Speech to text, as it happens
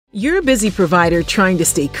You're a busy provider trying to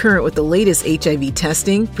stay current with the latest HIV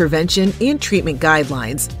testing, prevention, and treatment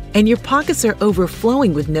guidelines, and your pockets are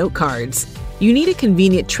overflowing with note cards. You need a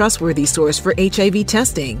convenient, trustworthy source for HIV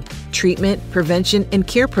testing, treatment, prevention, and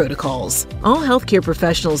care protocols. All healthcare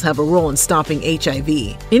professionals have a role in stopping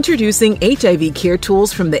HIV. Introducing HIV Care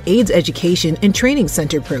Tools from the AIDS Education and Training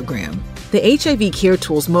Center program. The HIV Care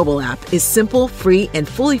Tools mobile app is simple, free, and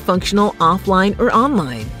fully functional offline or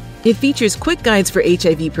online. It features quick guides for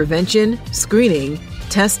HIV prevention, screening,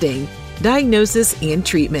 testing, diagnosis, and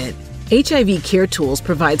treatment. HIV Care Tools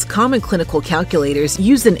provides common clinical calculators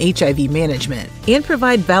used in HIV management and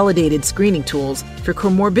provide validated screening tools for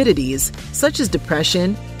comorbidities such as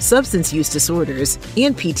depression, substance use disorders,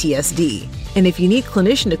 and PTSD. And if you need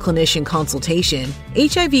clinician-to-clinician consultation,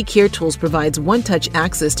 HIV Care Tools provides one-touch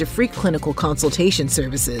access to free clinical consultation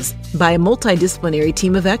services by a multidisciplinary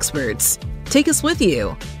team of experts. Take us with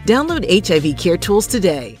you. Download HIV Care Tools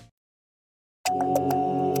today.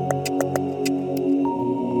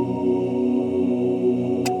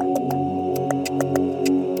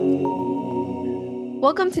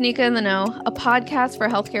 Welcome to Nika in the Know, a podcast for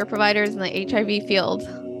healthcare providers in the HIV field.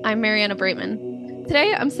 I'm Mariana Braitman.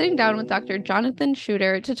 Today, I'm sitting down with Dr. Jonathan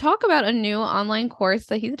Shooter to talk about a new online course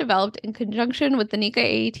that he's developed in conjunction with the Nika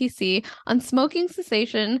AATC on smoking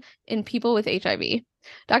cessation in people with HIV.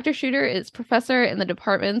 Dr. Shooter is professor in the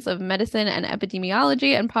departments of medicine and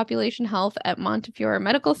epidemiology and population health at Montefiore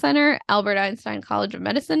Medical Center, Albert Einstein College of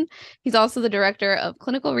Medicine. He's also the director of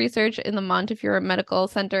clinical research in the Montefiore Medical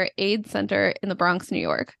Center AIDS Center in the Bronx, New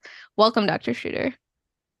York. Welcome, Dr. Shooter.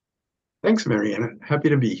 Thanks, Mariana. Happy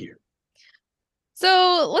to be here.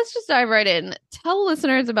 So let's just dive right in. Tell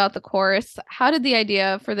listeners about the course. How did the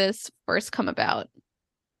idea for this first come about?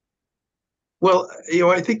 Well,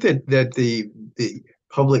 I think that the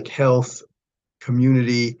public health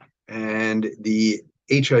community and the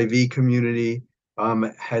HIV community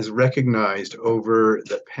has recognized over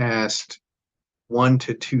the past 1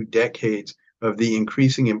 to 2 decades of the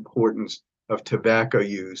increasing importance of tobacco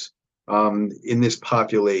use in this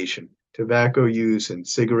population. Tobacco use and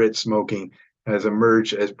cigarette smoking has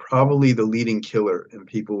emerged as probably the leading killer in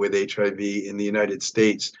people with HIV in the United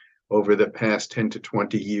States over the past 10 to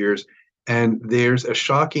 20 years. And there's a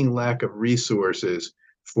shocking lack of resources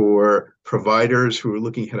for providers who are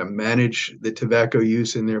looking how to manage the tobacco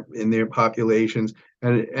use in their populations,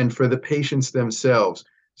 and for the patients themselves.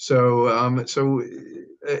 So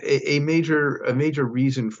a major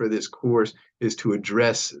reason for this course is to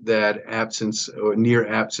address that absence or near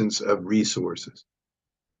absence of resources.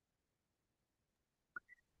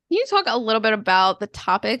 Can you talk a little bit about the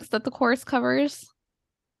topics that the course covers?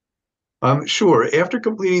 Sure. After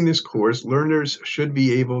completing this course, learners should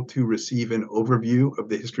be able to receive an overview of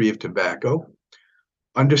the history of tobacco,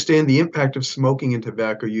 understand the impact of smoking and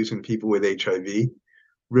tobacco use in people with HIV,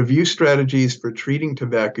 review strategies for treating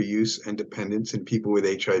tobacco use and dependence in people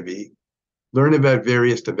with HIV, learn about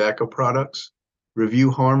various tobacco products,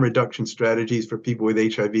 review harm reduction strategies for people with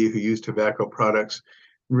HIV who use tobacco products,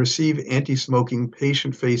 and receive anti-smoking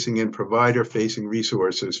patient-facing and provider-facing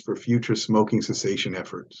resources for future smoking cessation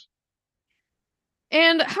efforts.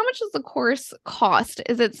 And how much does the course cost?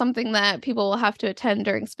 Is it something that people will have to attend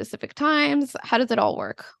during specific times? How does it all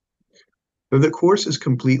work? So the course is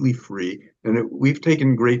completely free, and we've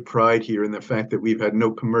taken great pride here in the fact that we've had no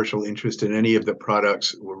commercial interest in any of the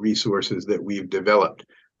products or resources that we've developed.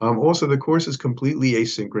 Also, the course is completely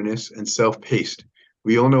asynchronous and self-paced.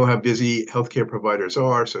 We all know how busy healthcare providers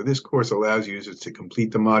are, so this course allows users to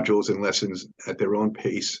complete the modules and lessons at their own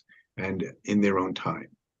pace and in their own time.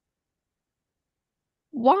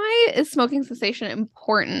 Why is smoking cessation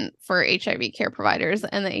important for HIV care providers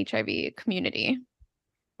and the HIV community?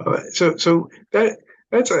 So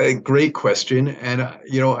that's a great question, and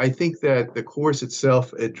I think that the course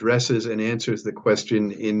itself addresses and answers the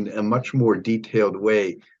question in a much more detailed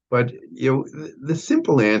way. But the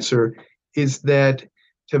simple answer is that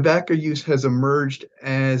tobacco use has emerged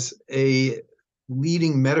as a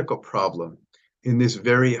leading medical problem in this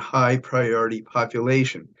very high priority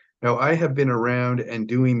population. Now, I have been around and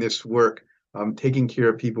doing this work, taking care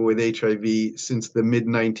of people with HIV since the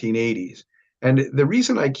mid-1980s. And the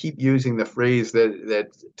reason I keep using the phrase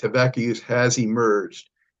that tobacco use has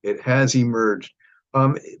emerged, it has emerged,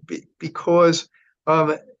 because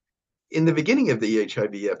in the beginning of the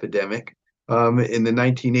HIV epidemic, in the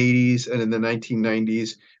 1980s and in the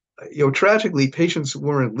 1990s, tragically, patients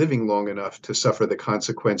weren't living long enough to suffer the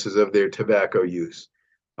consequences of their tobacco use.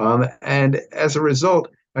 And as a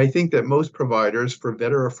result, I think that most providers, for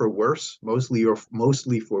better or for worse,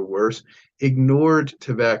 mostly for worse, ignored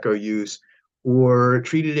tobacco use or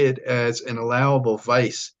treated it as an allowable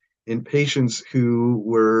vice in patients who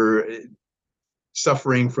were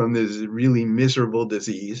suffering from this really miserable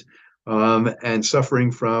disease, and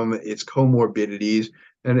suffering from its comorbidities,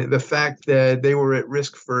 and the fact that they were at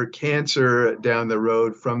risk for cancer down the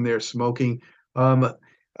road from their smoking.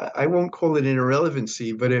 I won't call it an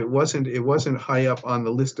irrelevancy, but it wasn't high up on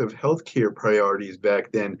the list of healthcare priorities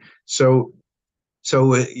back then. So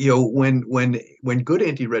when good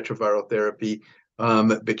antiretroviral therapy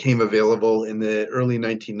became available in the early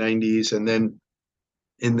 1990s, and then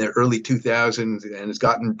in the early 2000s, and it's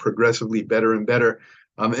gotten progressively better and better.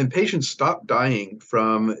 And patients stopped dying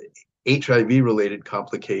from HIV-related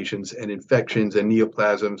complications and infections and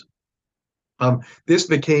neoplasms.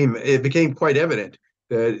 It became quite evident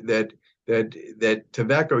that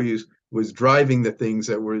tobacco use was driving the things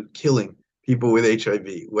that were killing people with HIV,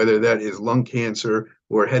 whether that is lung cancer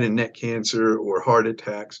or head and neck cancer or heart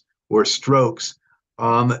attacks or strokes.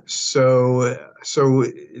 So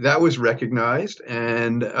that was recognized,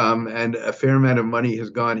 and a fair amount of money has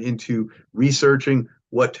gone into researching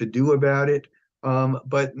what to do about it.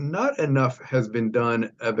 But not enough has been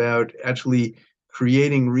done about actually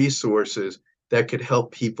creating resources that could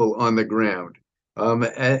help people on the ground.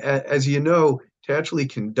 As you know, to actually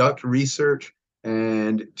conduct research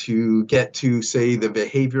and to get to, say, the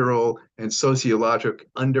behavioral and sociologic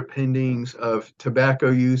underpinnings of tobacco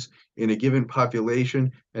use in a given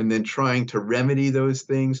population, and then trying to remedy those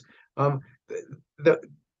things.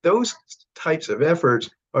 Those types of efforts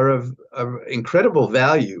are of incredible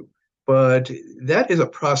value, but that is a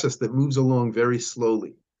process that moves along very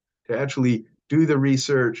slowly. To actually do the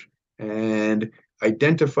research and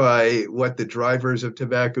identify what the drivers of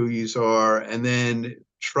tobacco use are, and then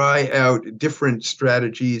try out different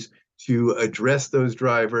strategies to address those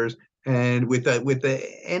drivers, and with the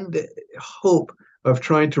end hope of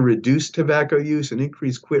trying to reduce tobacco use and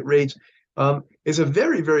increase quit rates, is a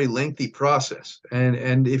very, very lengthy process.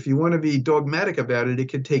 And if you want to be dogmatic about it,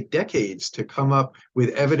 it could take decades to come up with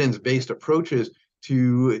evidence-based approaches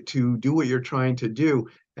to do what you're trying to do.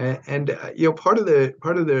 And part of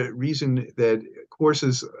the reason that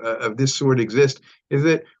courses of this sort exist is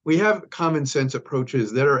that we have common sense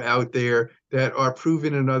approaches that are out there that are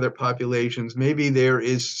proven in other populations. Maybe there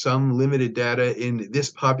is some limited data in this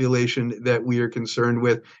population that we are concerned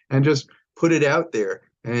with, and just put it out there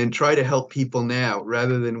and try to help people now,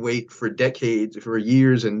 rather than wait for decades, for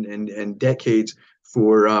years and decades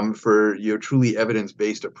for truly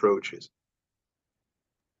evidence-based approaches.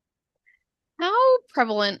 How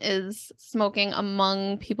prevalent is smoking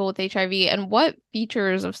among people with HIV, and what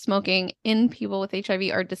features of smoking in people with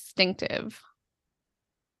HIV are distinctive?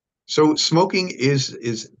 So smoking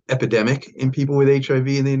is epidemic in people with HIV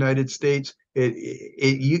in the United States.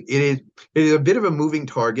 It is a bit of a moving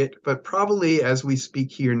target, but probably, as we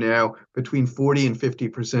speak here now, between 40 and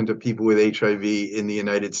 50% of people with HIV in the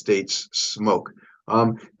United States smoke.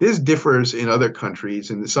 This differs in other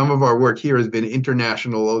countries, and some of our work here has been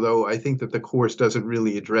international, although I think that the course doesn't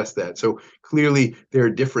really address that. So clearly there are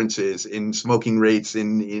differences in smoking rates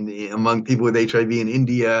in among people with HIV in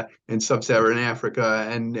India and sub-Saharan Africa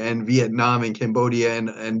and Vietnam and Cambodia,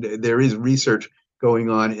 and there is research going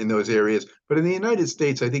on in those areas. But in the United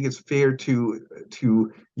States, I think it's fair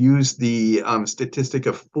to use the statistic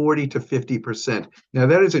of 40 to 50%. Now,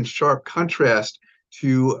 that is in sharp contrast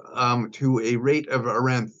to a rate of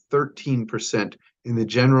around 13% in the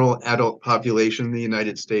general adult population in the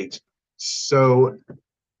United States. So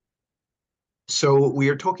we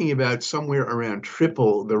are talking about somewhere around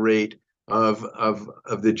triple the rate of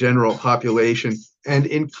the general population. And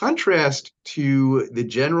in contrast to the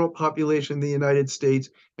general population in the United States,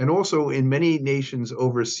 and also in many nations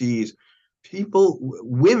overseas,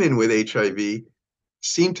 women with HIV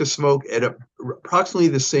seem to smoke at approximately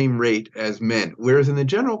the same rate as men, whereas in the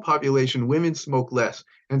general population, women smoke less.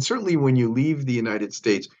 And certainly when you leave the United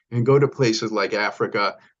States and go to places like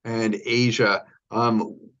Africa and Asia,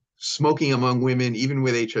 smoking among women, even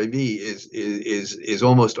with HIV, is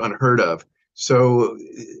almost unheard of. So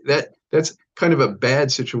that's kind of a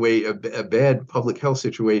bad situation, a bad public health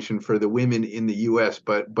situation for the women in the U.S.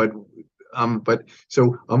 But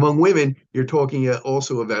so among women, you're talking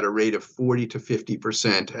also about a rate of 40 to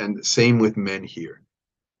 50%, and same with men here.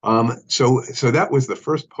 So that was the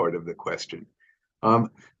first part of the question.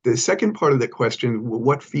 The second part of the question,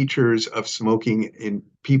 what features of smoking in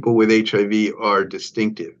people with HIV are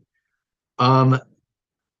distinctive?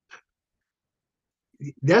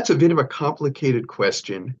 That's a bit of a complicated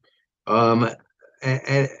question. And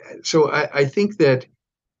so I think that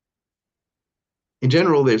in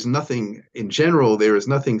general, there is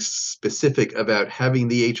nothing specific about having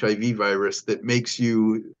the HIV virus that makes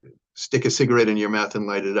you stick a cigarette in your mouth and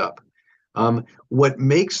light it up. What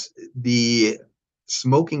makes the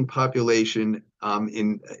smoking population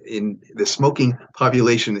in the smoking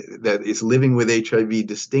population that is living with HIV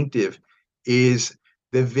distinctive is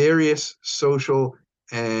the various social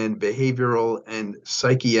and behavioral and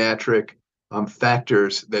psychiatric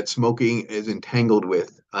factors that smoking is entangled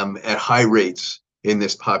with at high rates in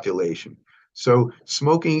this population. So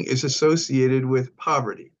smoking is associated with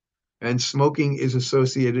poverty, and smoking is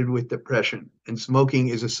associated with depression, and smoking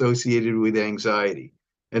is associated with anxiety,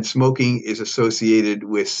 and smoking is associated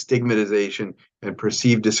with stigmatization and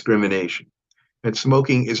perceived discrimination, and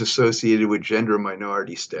smoking is associated with gender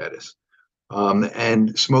minority status.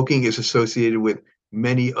 And smoking is associated with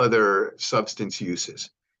many other substance uses.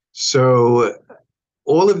 So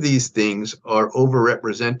all of these things are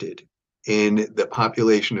overrepresented in the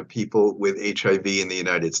population of people with HIV in the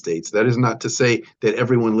United States. That is not to say that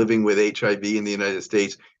everyone living with HIV in the United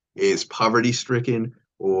States is poverty stricken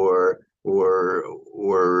or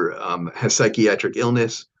has psychiatric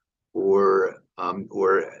illness or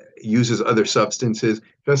uses other substances.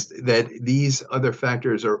 Just that these other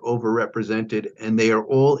factors are overrepresented, and they are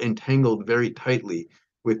all entangled very tightly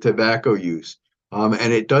with tobacco use.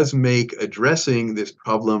 And it does make addressing this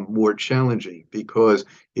problem more challenging because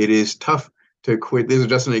it is tough to quit. This is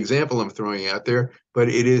just an example I'm throwing out there, but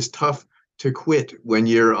it is tough to quit when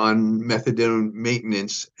you're on methadone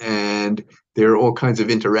maintenance, and there are all kinds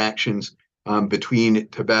of interactions between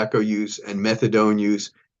tobacco use and methadone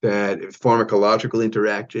use, that pharmacological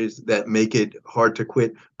interactions that make it hard to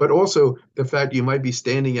quit, but also the fact you might be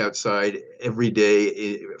standing outside every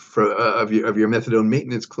day of your methadone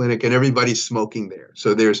maintenance clinic and everybody's smoking there.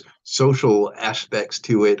 So there's social aspects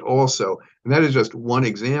to it also. And that is just one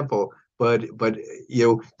example, but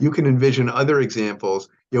you can envision other examples.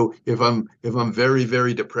 If I'm very,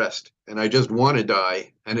 very depressed and I just want to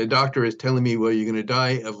die, and a doctor is telling me, well, you're going to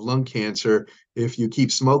die of lung cancer if you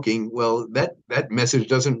keep smoking, well, that message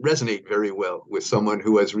doesn't resonate very well with someone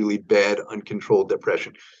who has really bad, uncontrolled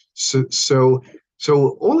depression. So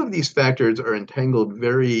all of these factors are entangled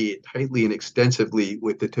very tightly and extensively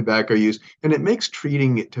with the tobacco use, and it makes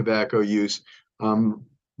treating tobacco use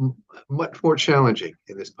much more challenging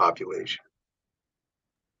in this population.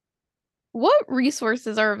 What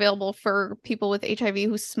resources are available for people with HIV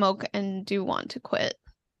who smoke and do want to quit?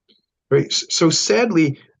 Right. So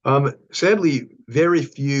sadly, very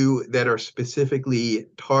few that are specifically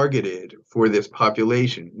targeted for this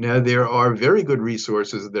population. Now, there are very good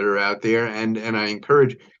resources that are out there, and I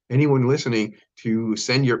encourage anyone listening to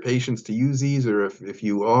send your patients to use these, or if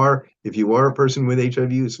you are a person with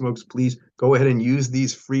HIV who smokes, please go ahead and use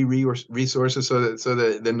these free resources. So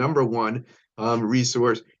the number one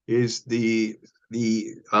resource is the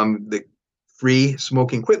free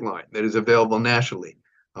smoking quit line that is available nationally.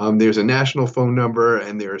 There's a national phone number,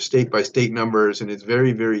 and there are state-by-state numbers, and it's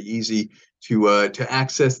very, very easy to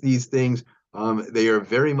access these things. They are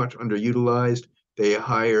very much underutilized. They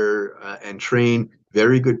hire and train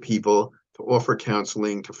very good people to offer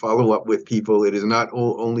counseling, to follow up with people. It is not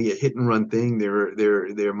only a hit-and-run thing.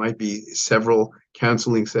 There might be several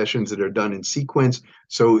counseling sessions that are done in sequence.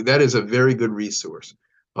 So that is a very good resource.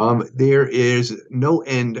 There is no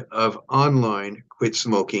end of online quit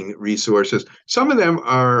smoking resources. Some of them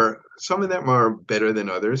are better than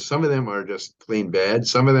others. Some of them are just plain bad.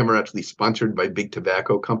 Some of them are actually sponsored by big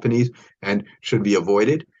tobacco companies and should be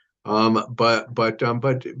avoided. But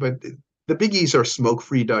the biggies are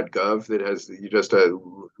smokefree.gov, that has just a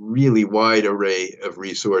really wide array of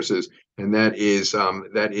resources, and that is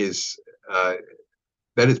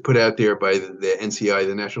put out there by the NCI,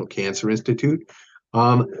 the National Cancer Institute.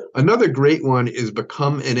 Another great one is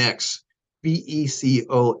Become an X,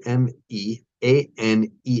 BECOMEANEX,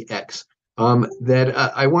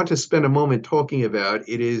 that I want to spend a moment talking about.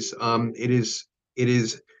 It is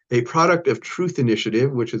a product of Truth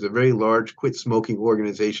Initiative, which is a very large quit smoking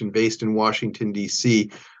organization based in Washington,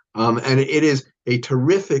 D.C. And it is a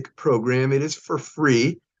terrific program. It is for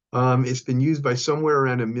free. It's been used by somewhere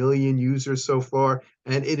around 1 million users so far,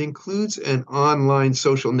 and it includes an online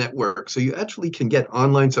social network. So you actually can get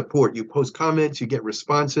online support. You post comments, you get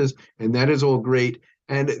responses, and that is all great.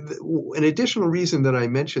 And an additional reason that I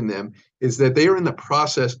mention them is that they are in the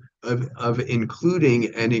process of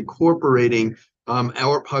including and incorporating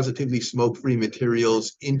our positively smoke-free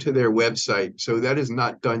materials into their website. So that is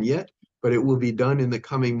not done yet, but it will be done in the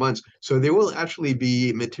coming months. So there will actually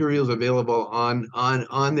be materials available on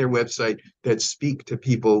their website that speak to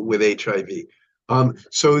people with HIV.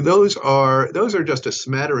 So those are just a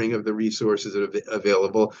smattering of the resources that are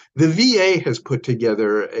available. The VA has put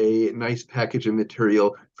together a nice package of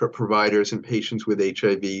material for providers and patients with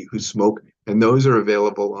HIV who smoke and those are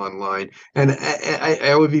available online. And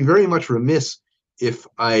I would be very much remiss if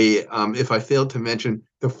I failed to mention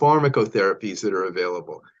the pharmacotherapies that are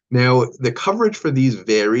available. Now, the coverage for these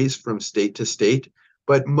varies from state to state,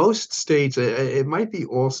 but most states, it might be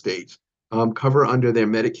all states, cover under their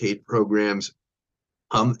Medicaid programs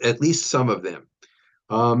at least some of them.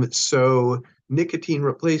 So nicotine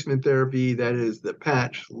replacement therapy, that is the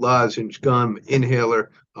patch, lozenge, gum,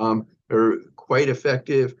 inhaler, are quite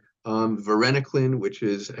effective. Varenicline, which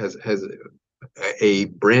has a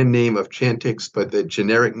brand name of Chantix, but the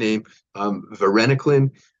generic name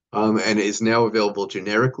Varenicline, and is now available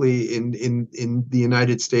generically in the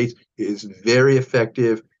United States, is very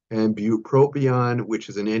effective. And bupropion, which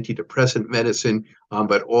is an antidepressant medicine,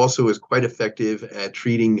 but also is quite effective at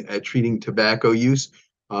treating tobacco use,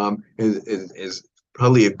 is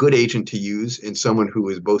probably a good agent to use in someone who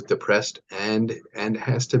is both depressed and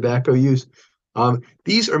has tobacco use.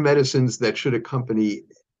 These are medicines that should accompany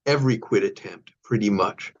every quit attempt, pretty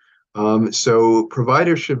much. So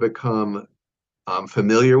providers should become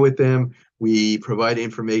familiar with them. We provide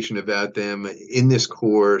information about them in this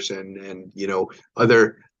course, and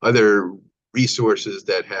other resources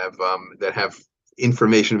that have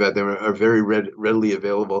information about them are very readily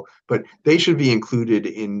available, but they should be included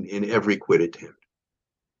in every quit attempt.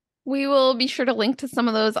 We will be sure to link to some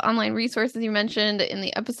of those online resources you mentioned in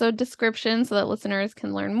the episode description so that listeners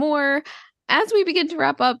can learn more. As we begin to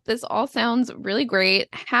wrap up, this all sounds really great.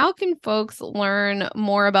 How can folks learn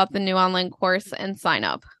more about the new online course and sign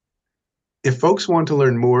up? If folks want to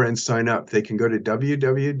learn more and sign up, they can go to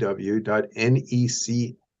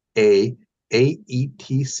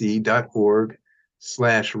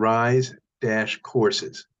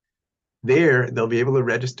www.necaetc.org/rise-courses. There, they'll be able to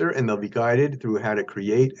register and they'll be guided through how to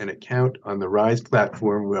create an account on the RISE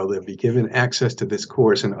platform, where they'll be given access to this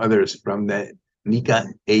course and others from the NECA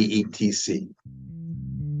AETC.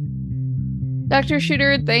 Dr.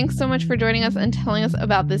 Shooter, thanks so much for joining us and telling us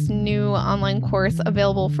about this new online course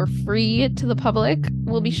available for free to the public.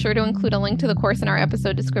 We'll be sure to include a link to the course in our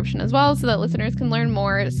episode description as well so that listeners can learn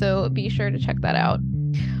more, so be sure to check that out.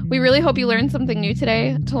 We really hope you learned something new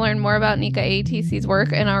today. To learn more about NECA AETC's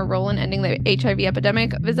work and our role in ending the HIV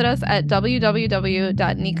epidemic, visit us at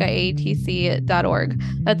www.necaetc.org.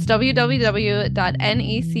 That's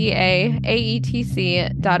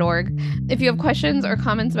www.necaetc.org. If you have questions or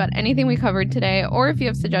comments about anything we covered today, or if you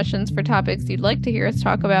have suggestions for topics you'd like to hear us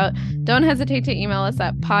talk about, don't hesitate to email us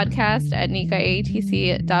at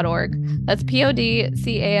podcast@necaetc.org. That's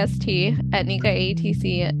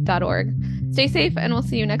podcast@necaetc.org. Stay safe, and we'll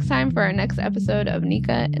see you next time for our next episode of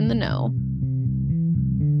NECA in the Know.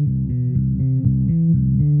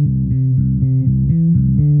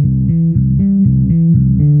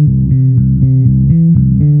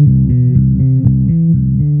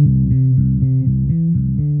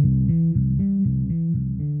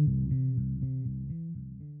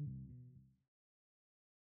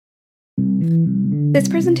 This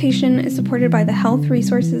presentation is supported by the Health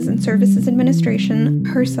Resources and Services Administration,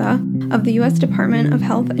 HRSA, of the U.S. Department of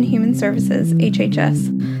Health and Human Services,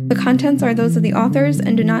 HHS. The contents are those of the authors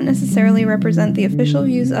and do not necessarily represent the official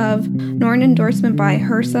views of, nor an endorsement by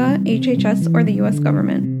HRSA, HHS, or the U.S.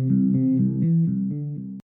 government.